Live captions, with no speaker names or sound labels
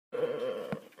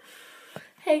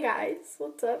Hey guys,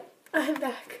 what's up? I'm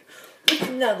back with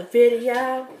another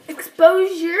video.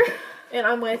 Exposure. And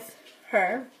I'm with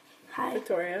her. Hi.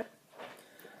 Victoria.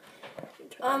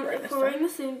 We're wearing the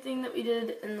same thing that we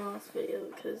did in the last video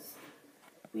because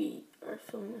we are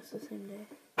filming this the same day.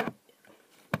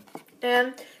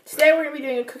 And today we're going to be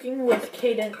doing a cooking with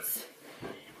Caydence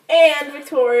and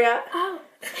Victoria. Ow.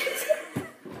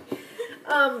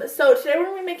 So today we're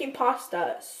going to be making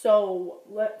pasta. So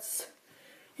let's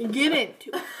get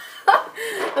into it.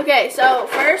 Okay, so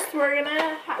first we're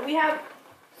gonna we have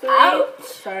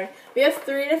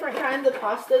three different kinds of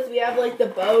pastas. We have like the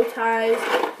bow ties,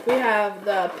 we have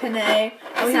the penne,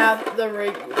 and we have the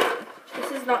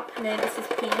This is not penne, this is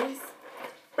peas.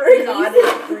 Regatta.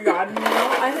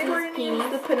 I think we're gonna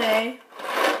use the penne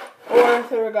or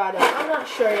the regatta. I'm not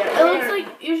sure yet. It looks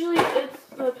like usually it's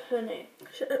the penne.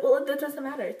 Well, that doesn't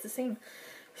matter. It's the same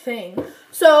thing.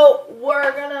 So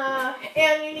we're gonna,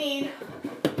 and you need.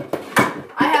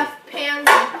 I have pans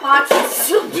and pots and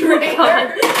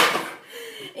strainer.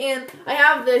 And I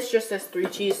have this 3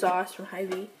 cheese sauce from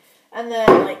Hy-Vee. And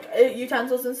then like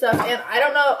utensils and stuff. And I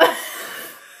don't know.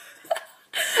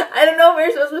 I don't know if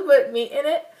we're supposed to put meat in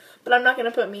it, but I'm not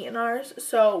gonna put meat in ours.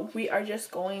 So we are just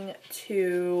going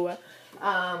to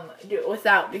do it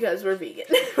without because we're vegan.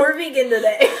 We're vegan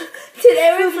today.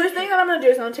 Today, the first thing that I'm gonna do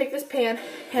is I'm gonna take this pan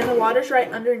and the water's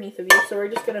right underneath of you. So we're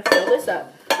just gonna fill this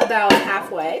up about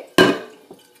halfway.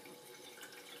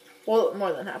 Well,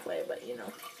 more than halfway, but you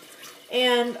know.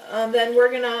 And then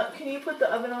we're gonna. Can you put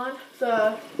the oven on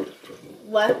the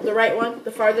right one,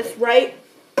 the farthest right?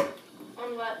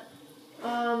 On what?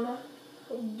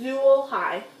 Dual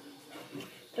high.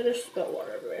 I just spilled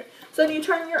water everywhere. So then you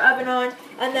turn your oven on,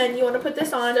 and then you want to put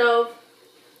this on.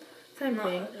 Same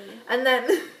thing. And then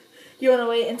you want to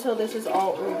wait until this is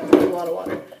all a lot of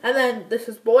water. And then this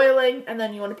is boiling, and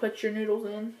then you want to put your noodles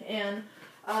in. And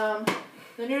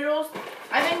the noodles,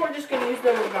 I think we're just going to use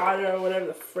the regatta or whatever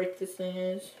the frick this thing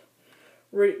is.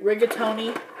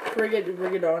 Rigatoni. I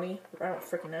don't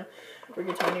freaking know.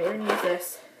 Rigatoni. We're going to use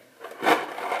this.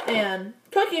 And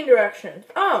cooking directions.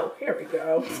 Oh, here we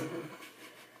go.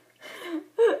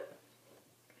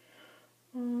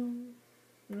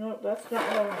 Nope, that's not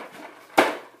what I want.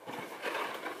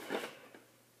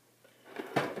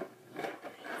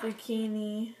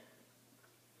 Zucchini.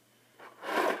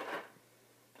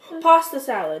 Pasta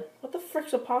salad. What the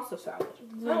frick's a pasta salad?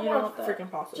 I don't want a freaking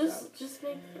pasta salad. Just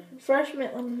make fresh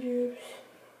mint lemon juice.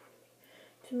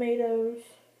 Tomatoes.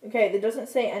 Okay, that doesn't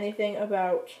say anything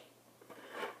about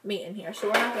meat in here, so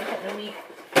we're not gonna put no meat.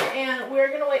 And we're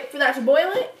gonna wait for that to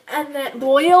boil and then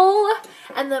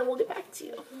we'll get back to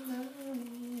you.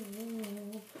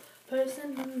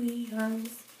 Personally,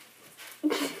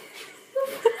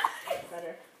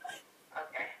 better.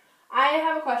 Okay. I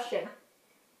have a question.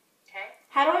 Okay.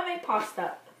 How do I make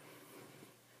pasta?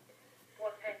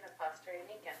 What kind of pasta are you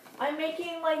making? I'm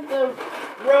making like the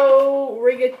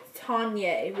rigatoni.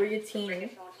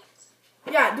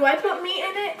 Yeah, do I put meat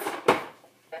in it?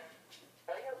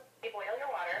 You boil your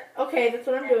water. Okay, that's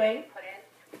what I'm doing. You put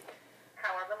in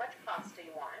however much pasta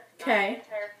you want. Okay. Not the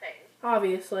entire thing.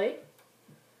 Obviously.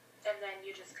 And then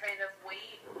you just kind of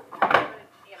wait,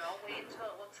 wait until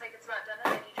it looks like it's not done,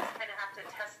 and then you just kind of have to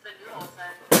test the noodles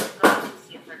and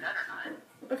see if they're done or not.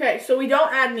 Okay, so we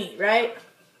don't add meat, right?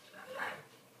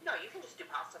 No, you can just do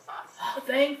pasta sauce.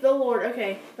 Thank the Lord.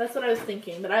 Okay, that's what I was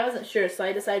thinking, but I wasn't sure, so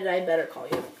I decided I'd better call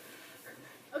you.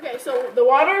 Okay, so the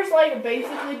water's like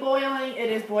basically boiling.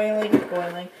 It is boiling. It's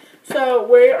boiling. So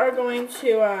we are going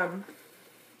to,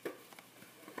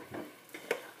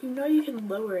 you can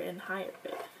lower it and higher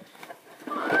it.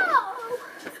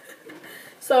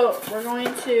 So we're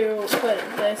going to put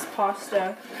this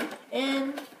pasta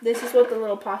in. This is what the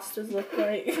little pastas look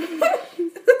like. This is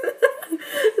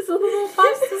what the little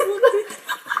pastas look like.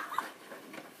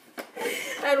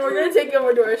 And we're going to take them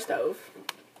over to our stove.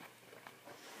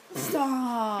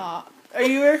 Stop. Are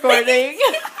you recording?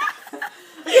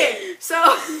 Okay,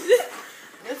 so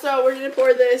we're going to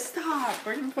pour this. Stop.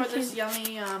 We're going to pour this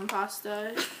yummy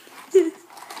pasta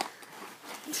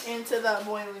into the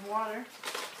boiling water.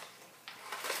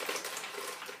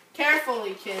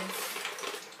 Carefully, kids.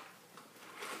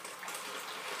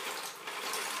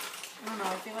 I don't know.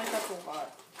 I feel like that's a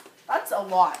lot. That's a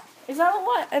lot. Is that a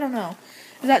lot? I don't know.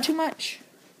 Is that too much?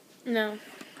 No.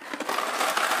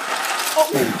 Oh.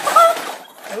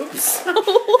 Oops.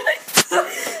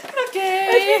 Okay.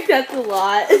 I think that's a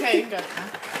lot. Okay, good.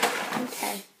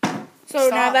 Okay. So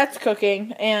now that's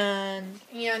cooking, and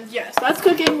yes, that's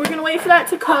cooking. We're gonna wait for that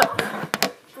to cook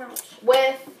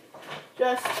with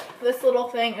just this little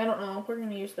thing. I don't know. We're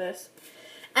gonna use this,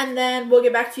 And then we'll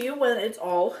get back to you when it's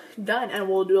all done, and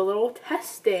we'll do a little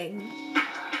testing.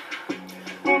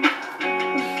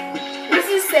 This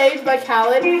is saved by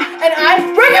Khaled, and I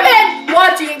recommend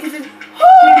watching it because it's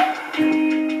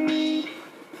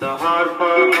the hard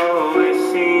part always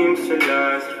seems to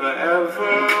last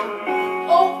forever.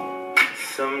 oh.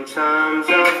 Sometimes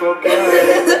I forget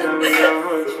that we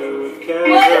are together.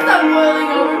 What is that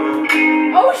boiling over?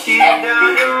 Oh shit! Deep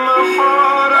down in my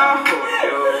heart, I hope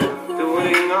you're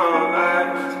doing alright.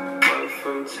 But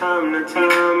from time to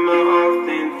time, I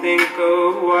often think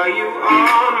of why you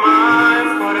are mine.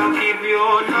 But I'll keep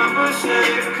your number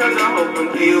safe, cause I hope one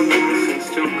day you'll get the sense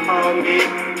to call me.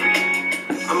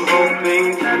 I'm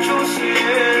hoping that you'll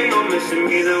say you're missing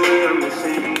me the way I'm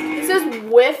missing. It says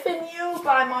Whiffin' You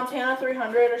by Montana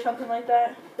 300 or something like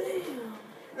that.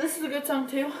 This is a good song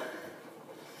too.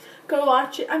 Go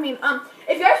watch it. I mean,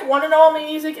 if you guys want to know all my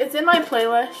music, it's in my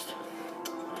playlist.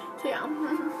 So yeah.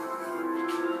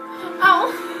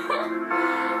 Oh,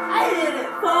 I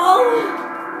didn't fall.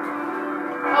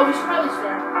 Oh, we should probably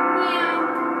start. Yeah.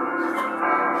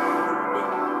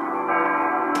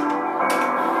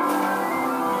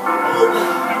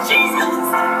 Jesus.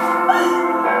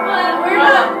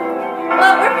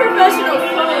 We're professionals.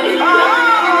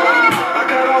 I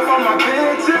got off on my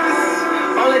bitches.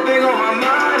 Only thing on my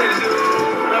mind is you.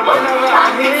 And whenever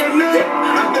I'm hitting it,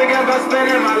 I'm thinking about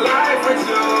spending my life with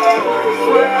you.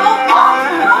 Swear,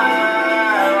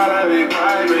 while I be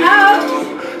private you.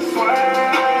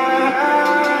 Swear,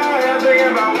 I'm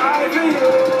thinking about life with you.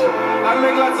 I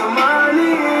make lots of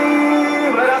money,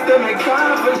 but I still make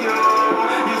time for you.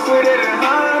 You sweeter than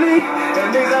honey, and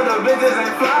these other bitches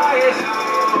ain't fly as you.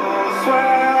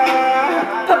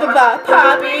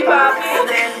 Poppy. Back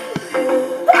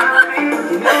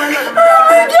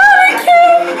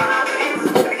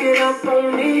it up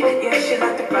on me. Yeah, she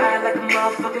like to ride like a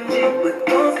motherfucking Jeep with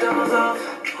both doors off.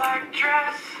 Black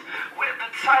dress with the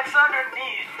tights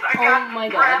underneath. I got my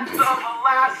God. breath of a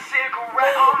last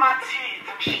cigarette on my teeth.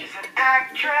 And she's an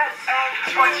actress,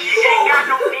 but she ain't got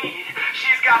no need.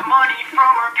 She's got money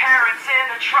from her parents in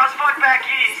a trust fund back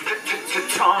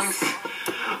east. Tongues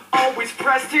always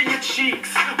pressed to your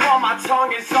cheeks, while my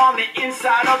tongue is on the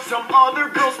inside of some other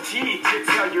girl's teeth. You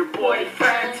tell your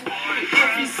boyfriend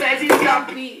if he says he's got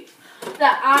beef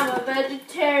That I'm a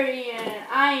vegetarian.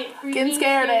 I ain't freaking Getting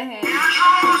scared at him.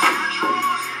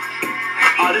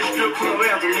 this strip club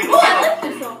anthem, nigga. Oh, I like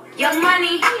this song. Young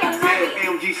Money.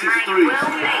 AMG 63.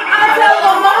 I tell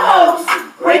them my hoes,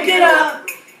 break it up.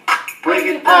 Break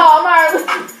it Oh, up.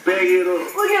 Marlon, Bag it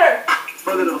up. look at her.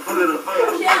 Fuck it up.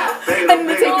 Yeah. Bag it I'm up.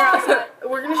 gonna take her outside.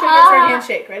 We're gonna show you guys our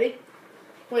handshake. Ready?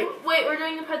 Wait. Wait, we're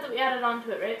doing the part that we added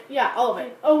onto it, right? Yeah, all of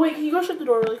it. Oh wait, can you go shut the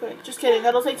door really quick? Just kidding.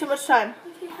 That'll take too much time.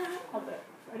 I'll do it.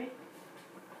 Ready?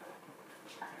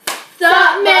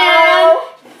 Stop, man!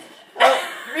 Oh,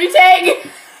 retake.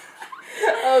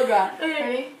 Oh god.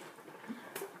 Ready?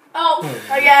 Oh,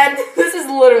 Again. This is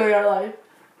literally our life.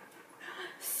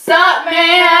 stop,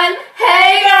 man!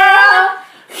 Hey, girl!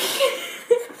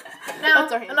 Now,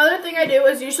 another thing I do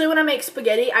is usually when I make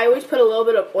spaghetti, I always put a little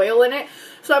bit of oil in it.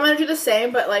 So I'm going to do the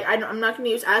same, but like I'm not going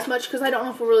to use as much because I don't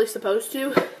know if we're really supposed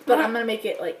to. But I'm going to make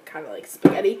it like kind of like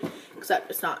spaghetti, except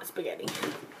it's not spaghetti.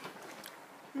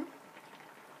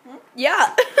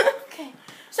 Yeah. Okay.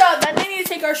 So then we need to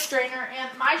take our strainer, and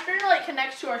my strainer like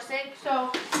connects to our sink, so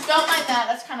don't mind that.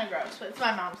 That's kind of gross, but it's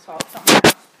my mom's fault. It's not my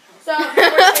house. So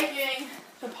then we're taking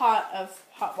the pot of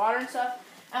hot water and stuff,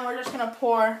 and we're just going to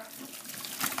pour...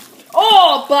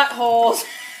 Oh, buttholes.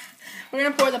 We're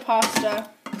going to pour the pasta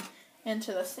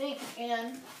into the sink,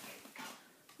 and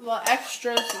a little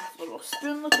extras, this little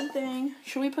spoon-looking thing.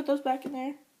 Should we put those back in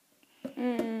there?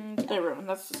 They're ruined.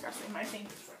 That's disgusting. My sink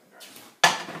is fucking gross.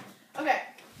 Okay,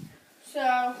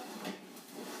 so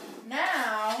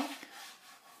now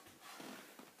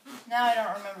I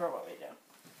don't remember what we do.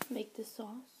 Make the sauce.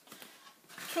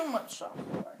 Too much sauce.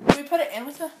 Do we put it in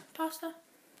with the pasta?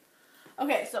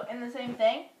 Okay, so in the same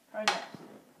thing? Or no?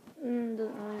 Doesn't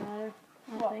really matter.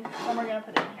 Well, then we're going to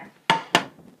put it in here.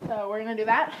 So we're going to do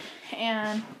that,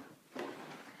 and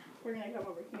we're going to come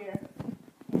over here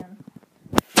and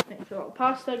make sure all the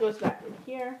pasta goes back in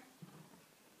here.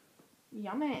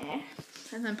 Yummy.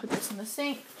 And then put this in the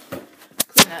sink.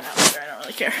 Clean that out later, I don't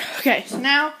really care. Okay, so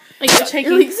now we're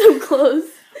taking... You're like so close.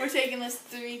 We're taking this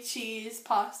 3-cheese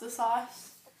pasta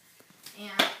sauce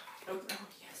and oh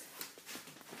yes.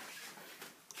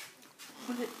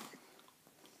 What is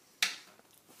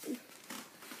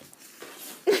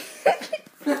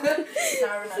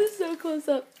This is so close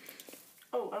up.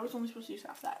 Oh, I was only supposed to use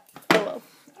half that. Oh well.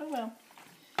 Oh well.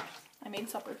 I made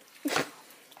supper.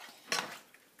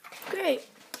 Great.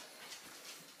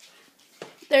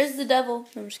 There's the devil.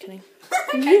 No, I'm just kidding.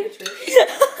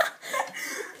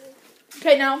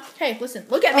 Okay, now, hey, listen,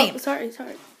 look at me. Oh, sorry.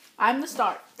 I'm the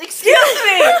star. Excuse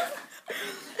me.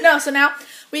 No, so now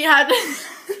we have to.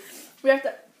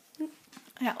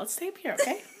 Yeah, let's stay up here,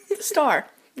 okay? The star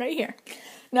right here.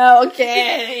 No,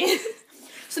 okay.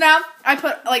 So now I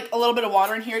put like a little bit of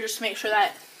water in here just to make sure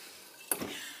that.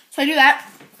 So I do that,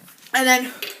 and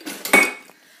then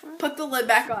put the lid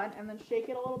back on, and then shake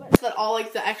it a little bit so that all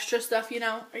like the extra stuff, you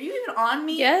know. Are you even on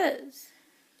me? Yes.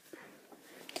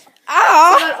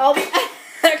 Ah! So that all the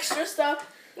extra stuff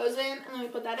goes in, and then we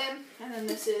put that in, and then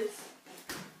this is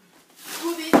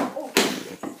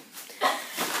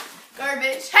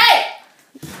garbage. Hey!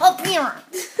 Up here.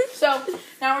 So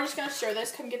now we're just gonna stir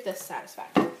this. Come get this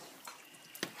satisfaction.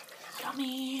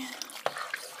 Yummy.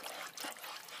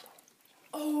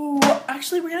 Oh,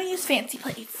 actually, we're gonna use fancy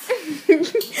plates. So we're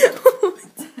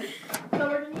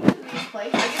gonna use these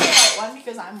plates. I get the white one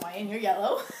because I'm white and you're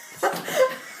yellow.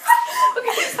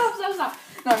 Okay, stop.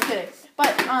 No, I'm kidding.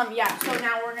 But yeah. So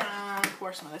now we're gonna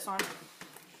pour some of this on.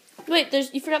 Wait,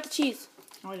 you forgot the cheese.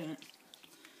 No, I didn't.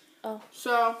 Oh.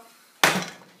 So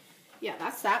yeah,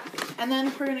 that's that. And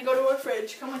then we're gonna go to our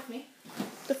fridge. Come with me.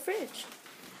 The fridge.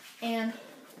 And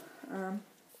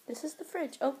this is the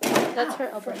fridge. Oh, that's her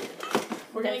oven.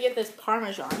 we're gonna get this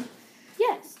Parmesan.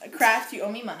 Yes. A Kraft, you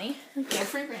owe me money. No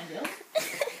free brand deals.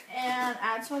 And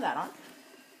add some of that on.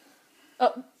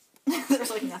 Oh. There's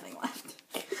like nothing left.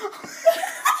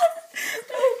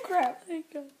 Oh crap. There you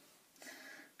go.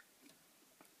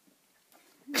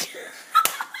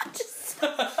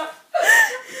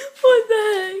 What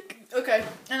the heck? Okay,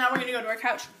 and now we're gonna go to our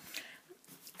couch.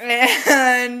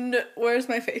 And where's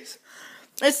my face?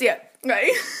 Let's see it.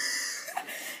 Right.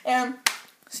 And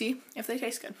see if they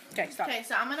taste good. Okay, stop. Okay,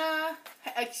 so I'm gonna.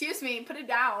 Excuse me, put it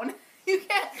down. You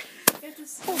can't.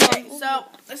 Okay, so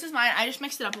this is mine. I just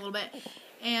mixed it up a little bit,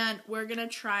 and we're gonna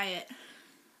try it.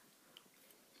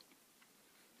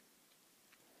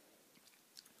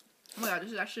 Oh my god,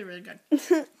 this is actually really good.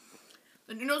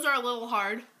 The noodles are a little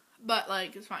hard, but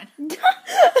like it's fine.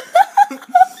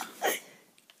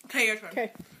 Okay, your turn.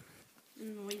 Okay.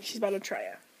 She's about to try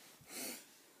it.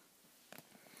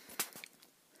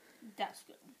 That's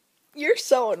good. You're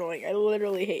so annoying. I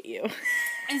literally hate you.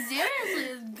 Seriously,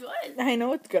 it's good. I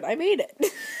know it's good. I made it.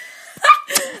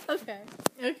 Okay.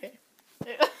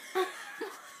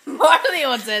 Marley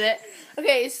wants in it.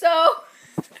 Okay, so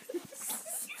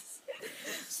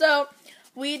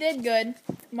we did good.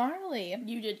 Marley,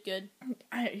 You did good.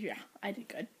 I did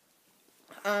good.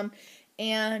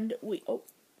 And we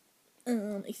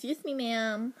excuse me,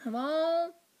 ma'am.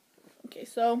 Hello. Okay,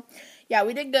 so yeah,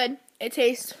 we did good. It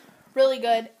tastes really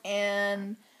good,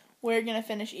 and we're gonna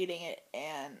finish eating it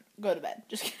and go to bed.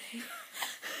 Just kidding.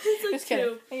 It's like Just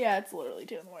kidding. Yeah, it's literally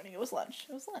 2 a.m. It was lunch.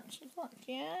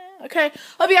 Yeah. Okay.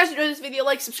 Hope you guys enjoyed this video.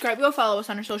 Like, subscribe, go follow us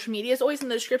on our social medias. Always in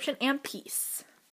the description. And peace.